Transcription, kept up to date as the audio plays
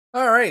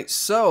Alright,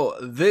 so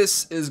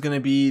this is going to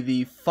be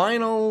the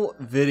final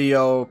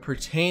video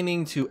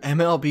pertaining to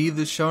MLB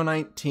The Show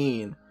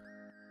 19.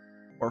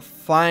 We're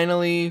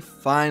finally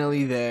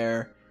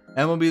there.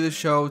 MLB The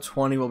Show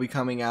 20 will be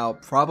coming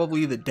out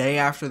probably the day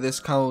after this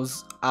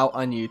comes out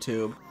on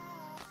YouTube.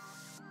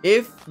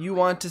 If you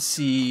want to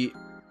see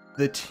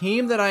the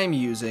team that I'm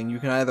using, you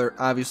can either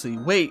obviously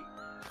wait,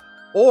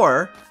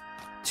 or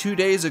 2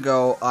 days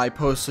ago, I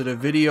posted a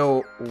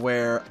video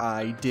where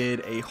I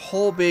did a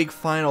whole big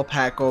final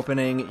pack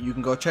opening. You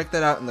can go check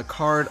that out in the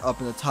card up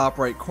in the top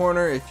right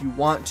corner if you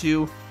want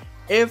to.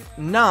 If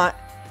not,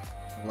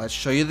 let's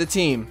show you the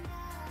team.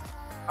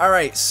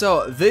 Alright,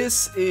 so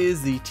this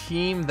is the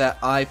team that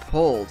I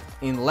pulled.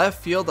 In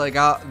left field, I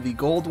got the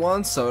gold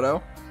one,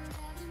 Soto.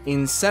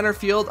 In center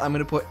field, I'm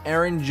going to put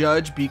Aaron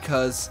Judge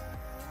because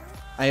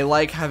I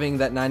like having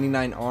that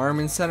 99 arm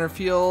in center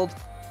field.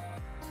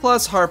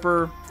 Plus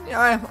Harper,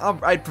 yeah,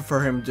 I'd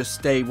prefer him just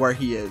stay where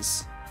he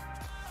is.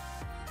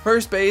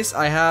 First base,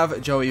 I have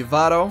Joey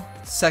Votto.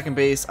 Second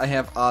base, I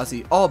have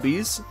Ozzy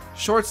Albies.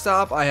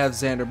 Shortstop, I have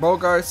Xander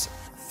Bogaerts.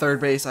 Third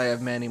base, I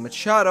have Manny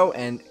Machado.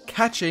 And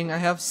catching, I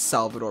have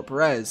Salvador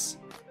Perez.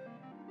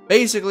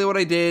 Basically, what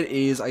I did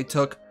is I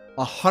took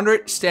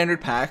 100 standard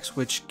packs,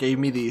 which gave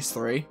me these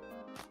three.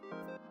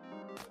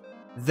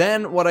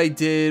 Then what I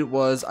did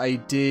was I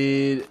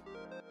did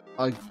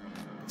a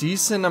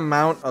decent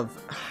amount of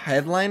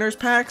headliners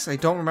packs. I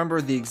don't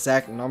remember the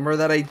exact number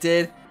that I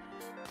did,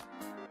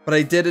 but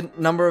I did a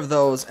number of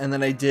those, and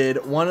then I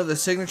did one of the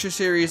signature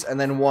series and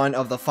then one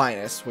of the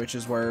finest, which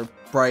is where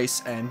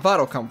Bryce and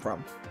Votto come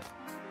from.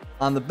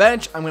 On the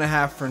bench, I'm going to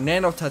have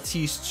Fernando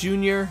Tatis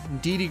Jr.,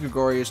 Didi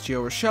Gregorius,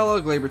 Gio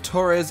Urshela, Gleyber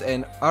Torres,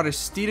 and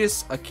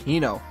Aristides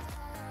Aquino.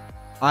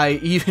 I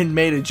even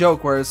made a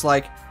joke where it's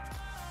like,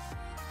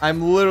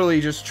 I'm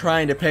literally just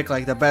trying to pick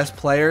like the best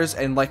players,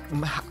 and like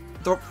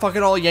they're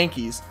fucking all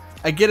Yankees.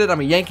 I get it, I'm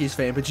a Yankees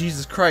fan, but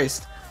Jesus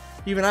Christ.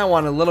 Even I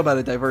want a little bit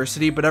of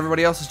diversity, but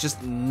everybody else is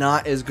just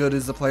not as good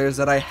as the players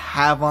that I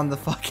have on the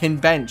fucking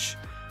bench.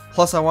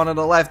 Plus, I wanted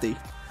a lefty.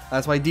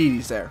 That's why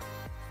Didi's there.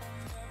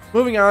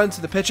 Moving on to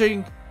the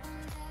pitching,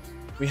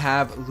 we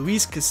have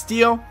Luis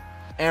Castillo,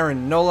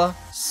 Aaron Nola,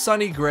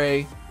 Sonny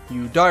Gray,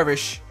 Yu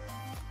Darvish,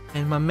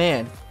 and my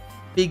man,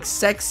 Big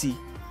Sexy.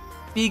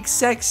 Big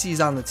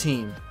Sexy's on the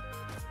team.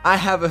 I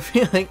have a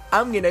feeling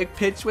I'm gonna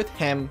pitch with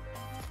him.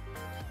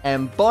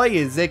 And boy,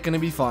 is it going to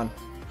be fun.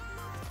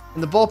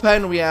 In the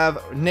bullpen, we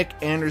have Nick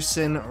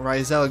Anderson,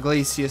 Raisel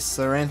Iglesias,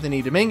 Sir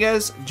Anthony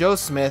Dominguez, Joe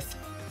Smith,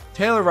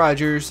 Taylor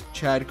Rogers,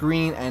 Chad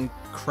Green, and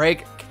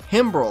Craig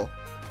Kimbrell.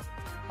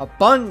 A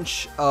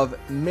bunch of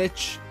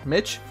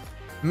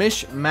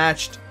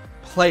mismatched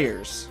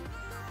players.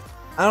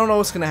 I don't know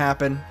what's going to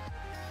happen,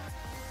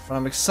 but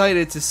I'm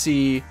excited to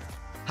see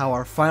how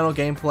our final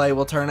gameplay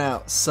will turn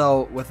out.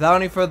 So, without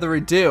any further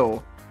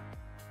ado,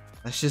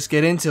 let's just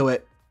get into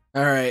it.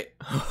 Alright,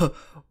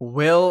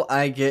 will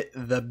I get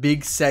the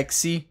Big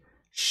Sexy?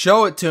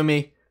 Show it to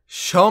me.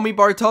 Show me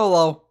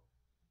Bartolo.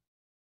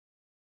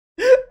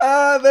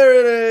 Ah, there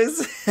it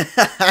is.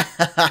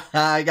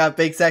 I got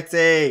Big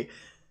Sexy.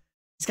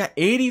 He's got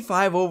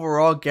 85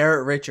 overall,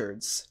 Garrett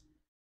Richards.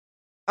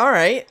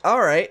 Alright.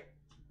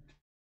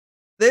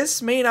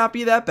 This may not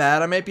be that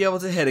bad. I might be able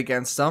to hit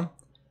against him.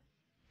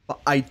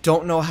 But I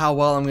don't know how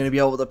well I'm going to be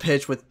able to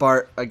pitch with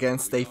Bart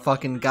against a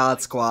fucking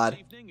God Squad.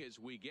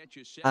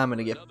 I'm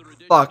gonna get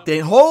fucked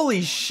in.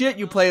 Holy shit,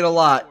 you played a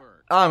lot.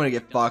 I'm gonna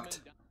get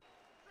fucked.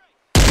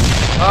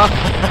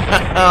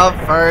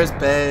 Oh, first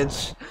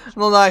pitch.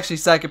 Well, not actually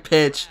second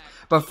pitch,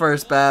 but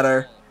first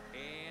batter.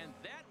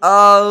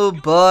 Oh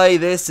boy,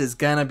 this is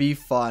gonna be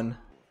fun.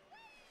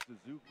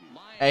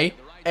 Hey.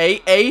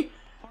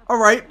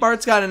 Alright,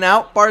 Bart's got an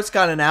out.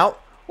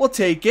 We'll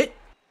take it.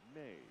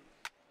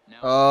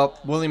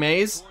 Willie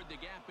Mays.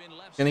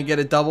 Gonna get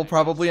a double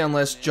probably,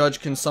 unless Judge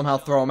can somehow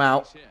throw him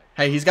out.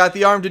 Hey, he's got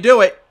the arm to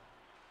do it.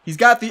 He's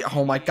got the...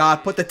 Oh my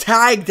god, put the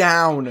tag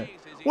down.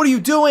 What are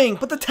you doing?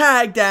 Put the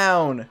tag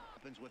down.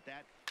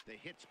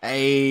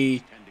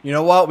 Hey, you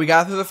know what? We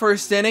got through the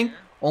first inning.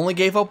 Only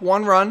gave up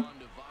one run.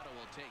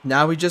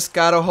 Now we just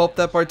gotta hope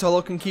that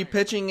Bartolo can keep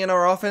pitching and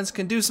our offense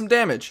can do some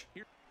damage.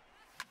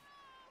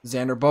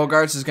 Xander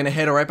Bogaerts is gonna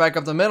hit it right back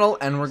up the middle,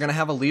 and we're gonna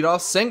have a leadoff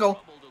single.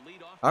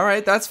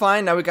 Alright, that's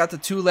fine. Now we got the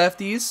two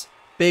lefties.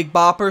 Big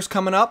boppers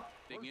coming up.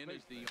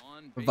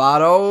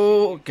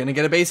 Votto gonna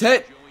get a base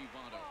hit.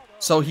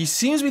 So he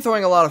seems to be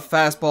throwing a lot of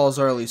fastballs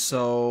early,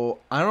 so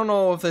I don't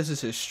know if this is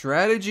his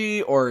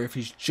strategy or if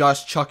he's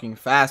just chucking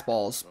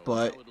fastballs,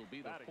 but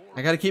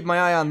I gotta keep my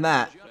eye on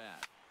that.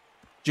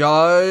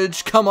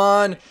 Judge, come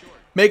on.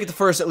 Make it the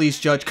first at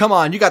least, Judge. Come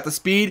on, you got the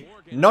speed.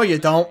 No, you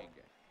don't.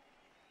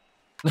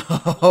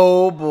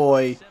 Oh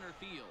boy.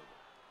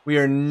 We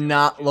are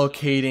not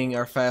locating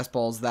our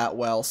fastballs that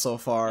well so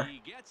far.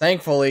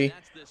 Thankfully,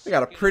 we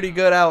got a pretty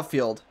good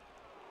outfield.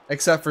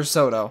 Except for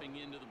Soto.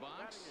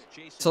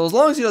 So as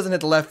long as he doesn't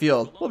hit the left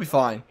field, we'll be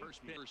fine.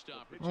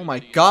 Oh my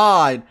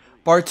god.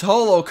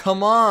 Bartolo,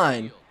 come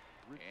on.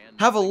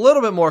 Have a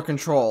little bit more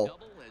control.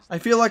 I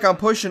feel like I'm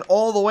pushing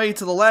all the way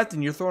to the left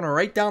and you're throwing it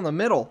right down the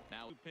middle.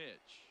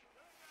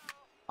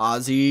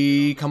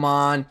 Ozzy, come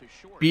on.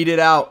 Beat it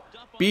out.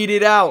 Beat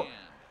it out.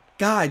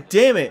 God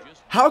damn it.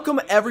 How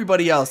come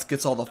everybody else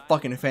gets all the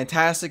fucking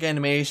fantastic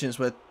animations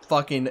with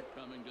fucking...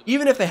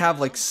 Even if they have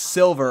like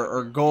silver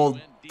or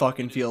gold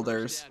fucking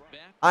fielders.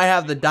 I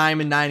have the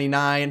diamond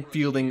 99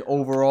 fielding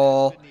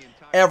overall.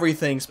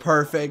 Everything's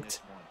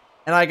perfect.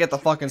 And I get the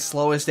fucking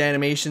slowest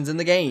animations in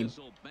the game.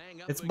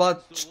 It's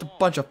just a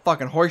bunch of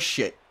fucking horse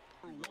shit.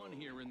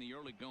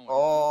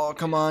 Oh,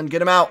 come on.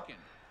 Get him out.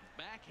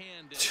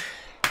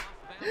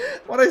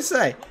 What'd I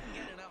say?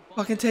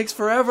 Fucking takes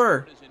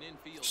forever.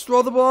 Just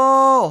throw the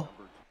ball.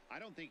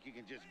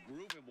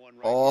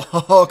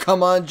 Oh,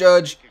 come on,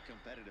 Judge.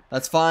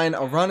 That's fine.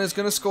 A run is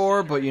going to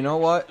score, but you know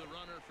what?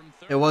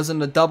 It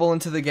wasn't a double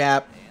into the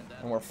gap,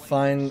 and we're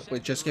fine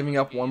with just giving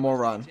up one more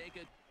run.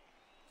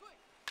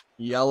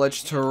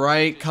 Yelich to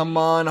right. Come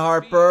on,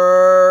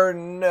 Harper.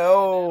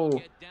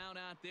 No.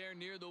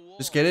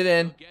 Just get it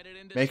in.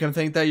 Make him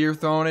think that you're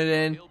throwing it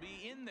in.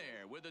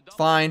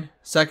 Fine.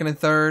 Second and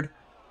third.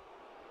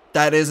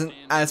 That isn't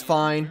as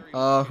fine.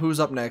 Who's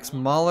up next?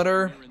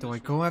 Molitor? Do I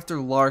go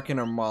after Larkin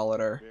or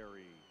Molitor?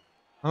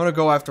 I'm gonna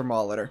go after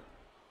Molitor.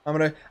 I'm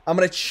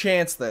gonna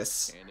chance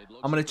this.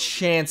 I'm gonna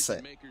chance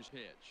it.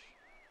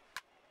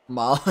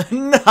 No,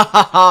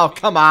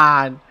 come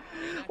on.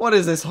 What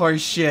is this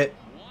horse shit?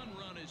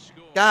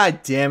 God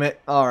damn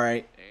it.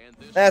 Alright.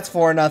 That's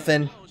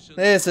 4-0.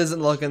 This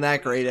isn't looking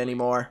that great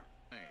anymore.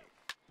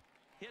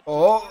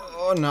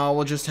 Oh, no,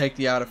 we'll just take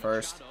the out at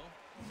first.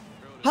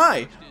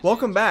 Hi,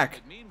 welcome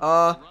back.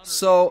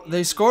 So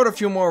they scored a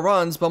few more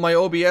runs, but my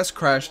OBS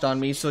crashed on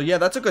me, so yeah,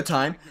 that's a good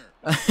time.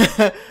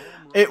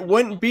 It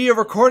wouldn't be a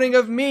recording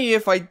of me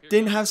if I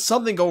didn't have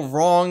something go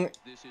wrong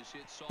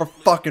for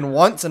fucking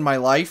once in my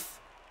life.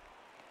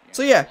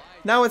 So yeah,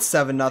 now it's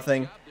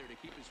 7-0.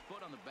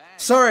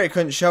 Sorry I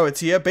couldn't show it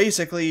to you.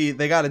 Basically,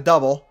 they got a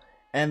double,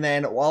 and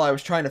then while I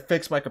was trying to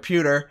fix my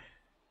computer,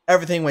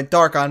 everything went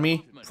dark on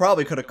me.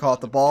 Probably could have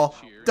caught the ball.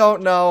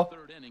 Don't know.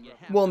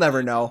 We'll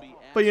never know.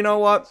 But you know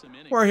what?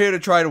 We're here to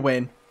try to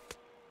win.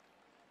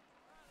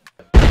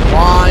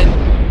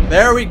 One.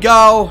 There we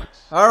go.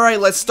 Alright,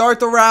 let's start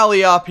the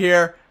rally up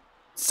here.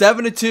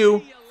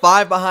 7-2.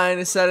 5 behind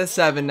instead of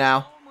 7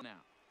 now.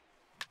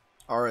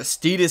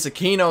 Aristides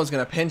Aquino is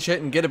going to pinch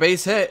hit and get a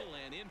base hit.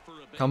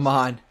 Come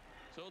on.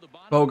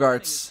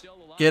 Bogarts.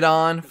 Get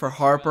on for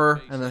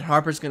Harper. And then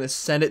Harper's going to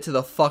send it to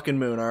the fucking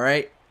moon,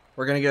 alright?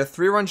 We're going to get a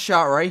 3-run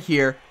shot right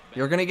here.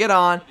 You're going to get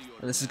on.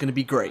 And this is going to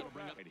be great.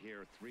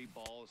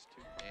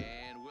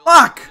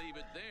 Fuck!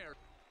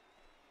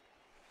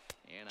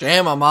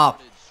 Jam him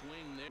up.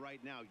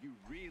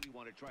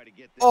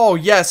 Oh,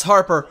 yes,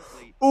 Harper.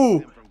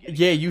 Ooh.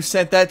 Yeah, you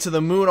sent that to the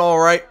moon,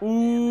 alright.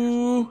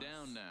 Ooh.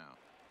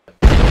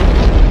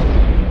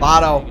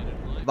 Votto.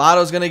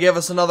 Votto's going to give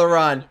us another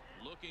run.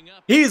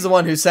 He's the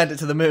one who sent it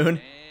to the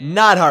moon,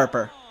 not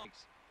Harper.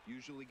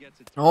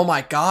 Oh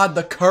my god,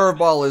 the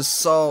curveball is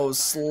so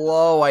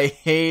slow. I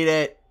hate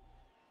it.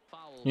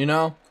 You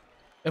know,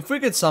 if we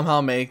could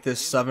somehow make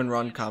this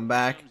 7-run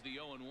comeback,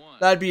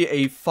 that'd be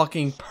a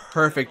fucking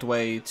perfect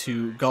way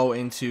to go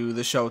into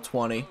the show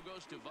 20.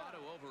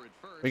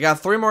 We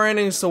got 3 more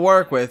innings to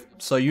work with,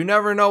 so you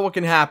never know what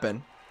can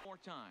happen.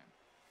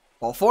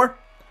 Ball 4.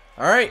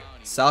 Alright,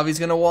 Salvi's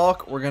going to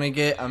walk. We're going to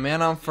get a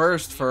man on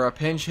first for a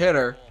pinch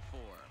hitter.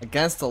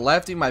 Against the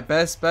lefty, my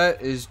best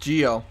bet is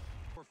Gio.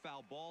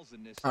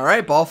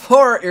 Alright, ball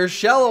 4.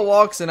 Urshela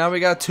walks, and now we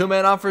got 2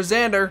 men on for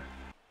Xander.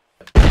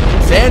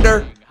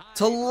 Xander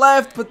to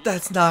left, but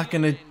that's not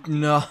going to...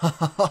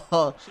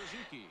 No.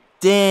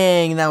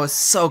 Dang, that was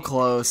so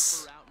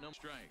close.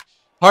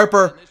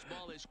 Harper.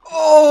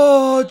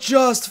 Oh,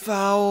 just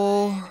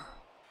foul.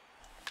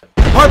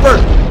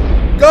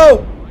 Harper.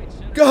 Go.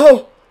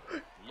 Go.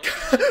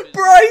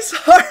 Bryce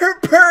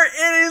Harper.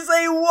 It is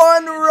a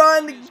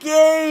 1-run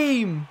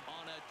game.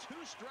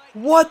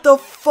 What the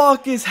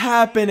fuck is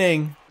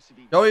happening?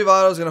 Joey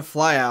Votto's going to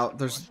fly out.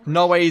 There's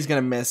no way he's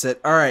going to miss it.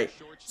 All right.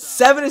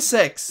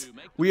 7-6.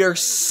 We are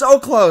so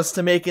close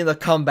to making the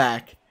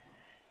comeback.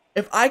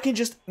 If I can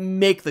just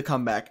make the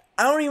comeback,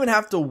 I don't even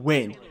have to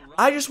win.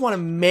 I just want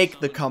to make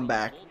the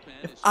comeback.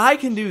 If I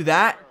can do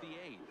that,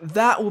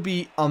 that will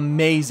be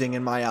amazing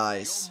in my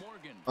eyes.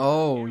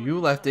 Oh, you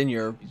left in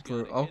your...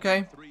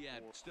 Okay.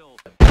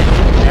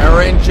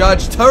 Aaron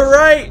Judge to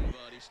right.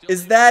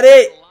 Is that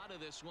it?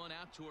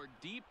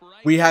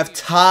 We have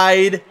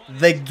tied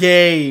the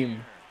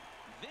game.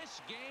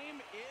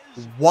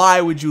 Why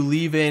would you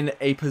leave in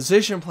a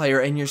position player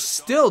and you're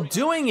still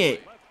doing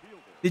it?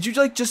 Did you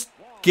like just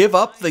give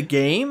up the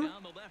game?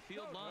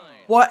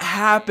 What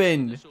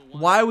happened?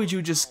 Why would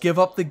you just give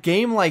up the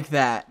game like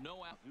that?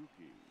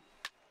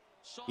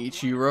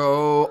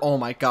 Ichiro. Oh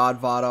my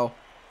god, Votto.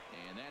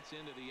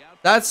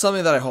 That's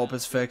something that I hope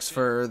is fixed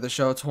for the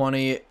show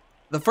 20.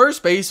 The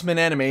first baseman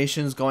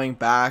animations going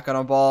back on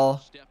a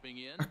ball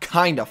are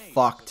kind of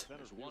fucked.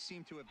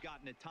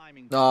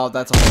 Oh,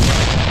 that's a...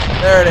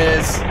 There it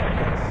is.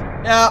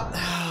 Yeah,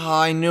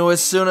 I knew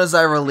as soon as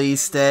I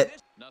released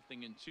it.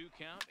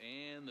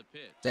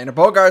 Xander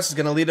Bogaerts is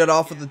going to lead it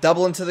off with a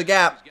double into the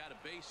gap.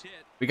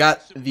 We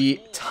got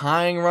the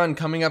tying run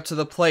coming up to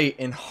the plate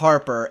in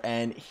Harper,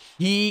 and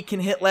he can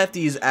hit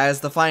lefties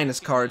as the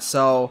finest card,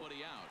 so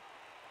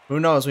who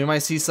knows, we might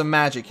see some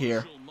magic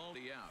here.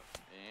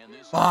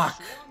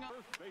 Fuck.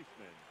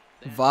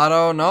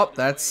 Votto, nope,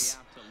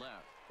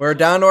 we're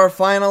down to our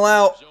final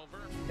out.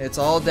 It's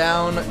all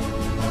down.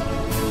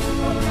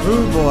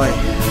 Ooh boy.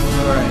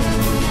 Alright.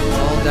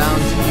 All down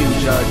to you,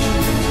 Judge.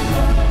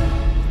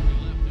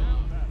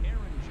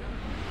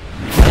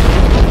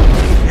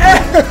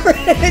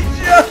 Aaron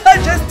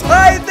Judge has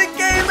tied the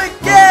game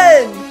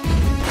again!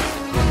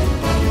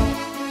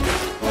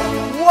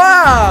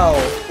 Wow!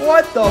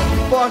 What the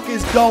fuck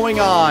is going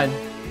on?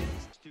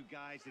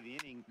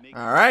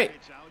 Alright.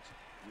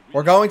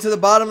 We're going to the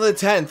bottom of the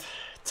 10th.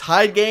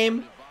 Tied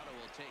game.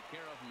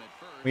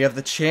 We have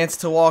the chance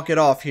to walk it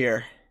off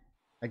here.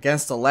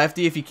 Against a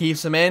lefty, if he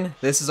keeps him in,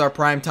 this is our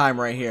prime time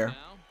right here.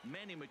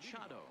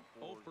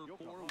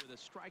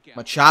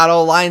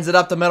 Machado lines it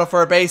up the middle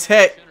for a base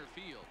hit.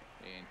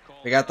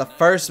 We got the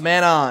first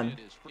man on.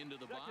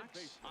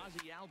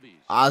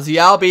 Ozzy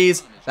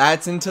Albies.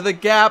 That's into the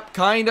gap,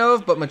 kind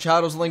of, but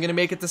Machado's only going to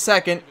make it to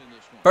second.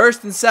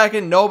 First and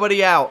second,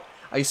 nobody out.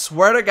 I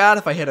swear to God,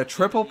 if I hit a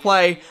triple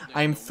play,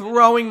 I'm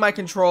throwing my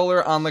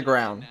controller on the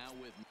ground.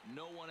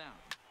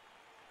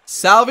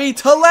 Salvi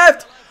to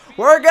left.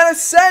 We're going to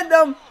send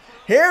him.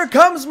 Here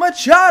comes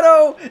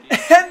Machado.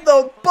 And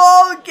the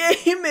ball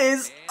game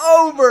is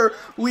over.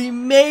 We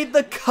made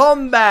the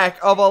comeback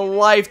of a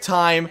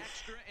lifetime.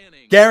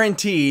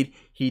 Guaranteed.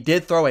 He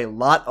did throw a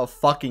lot of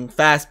fucking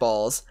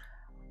fastballs.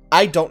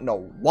 I don't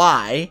know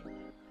why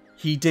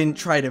he didn't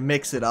try to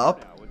mix it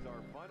up.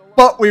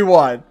 But we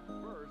won.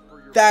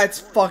 That's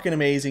fucking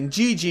amazing.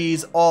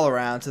 GG's all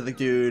around to the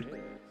dude.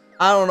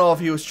 I don't know if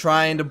he was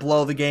trying to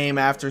blow the game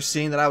after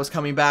seeing that I was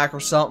coming back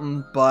or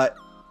something, but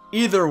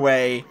either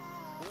way,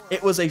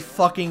 it was a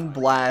fucking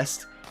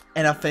blast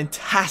and a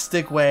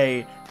fantastic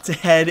way to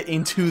head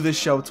into the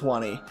show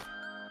 20.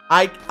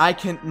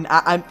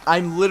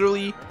 I'm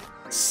literally,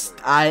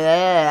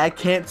 I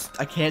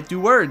can't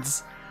do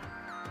words.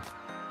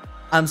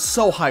 I'm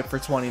so hyped for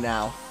 20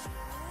 now.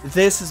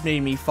 This has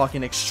made me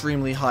fucking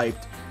extremely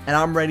hyped, and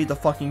I'm ready to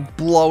fucking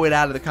blow it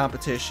out of the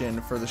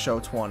competition for the show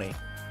 20.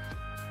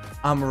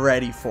 I'm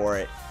ready for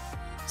it.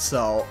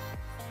 So,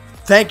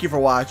 thank you for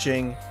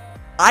watching.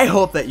 I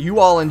hope that you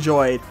all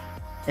enjoyed,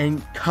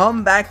 and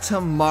come back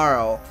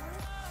tomorrow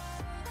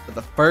for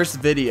the first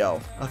video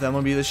of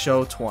MLB The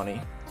Show 20.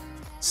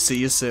 See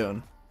you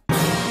soon.